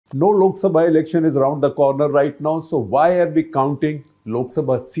No Lok Sabha election is around the corner right now, so why are we counting Lok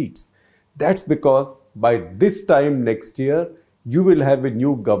Sabha seats? That's because by this time next year, you will have a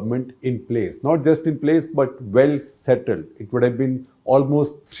new government in place. Not just in place, but well settled. It would have been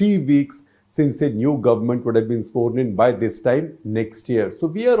almost 3 weeks since a new government would have been sworn in by this time next year. So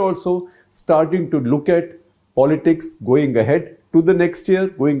we are also starting to look at politics going ahead to the next year,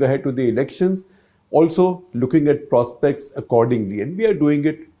 going ahead to the elections, also looking at prospects accordingly. And we are doing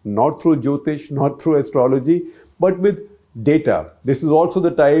it not through Jyotish, not through astrology, but with data. This is also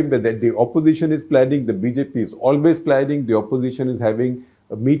the time that the opposition is planning, the BJP is always planning, the opposition is having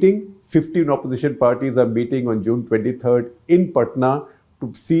a meeting. 15 opposition parties are meeting on June 23rd in Patna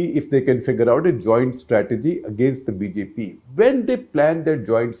to see if they can figure out a joint strategy against the BJP. When they plan their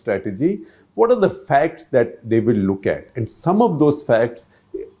joint strategy, what are the facts that they will look at? And some of those facts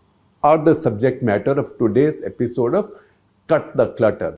are the subject matter of today's episode of Cut the Clutter.